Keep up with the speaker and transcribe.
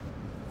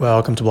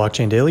Welcome to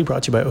Blockchain Daily,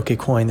 brought to you by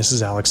OKCoin. This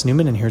is Alex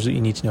Newman, and here's what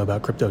you need to know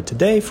about crypto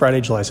today,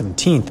 Friday, July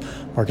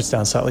 17th. Markets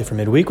down slightly for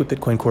midweek, with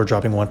Bitcoin Core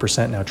dropping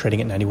 1%, now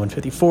trading at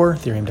 91.54.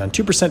 Ethereum down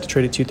 2% to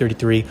trade at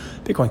 233.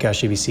 Bitcoin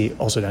Cash AVC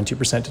also down 2%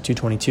 to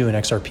 222, and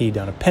XRP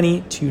down a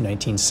penny to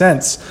 19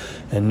 cents.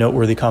 And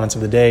noteworthy comments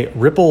of the day,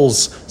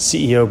 Ripple's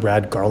CEO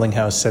Brad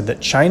Garlinghouse said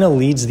that China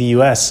leads the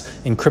U.S.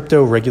 in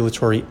crypto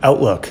regulatory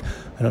outlook.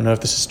 I don't know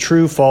if this is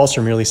true, false,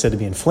 or merely said to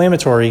be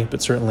inflammatory,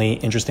 but certainly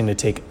interesting to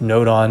take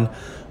note on.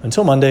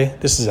 Until Monday,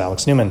 this is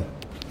Alex Newman.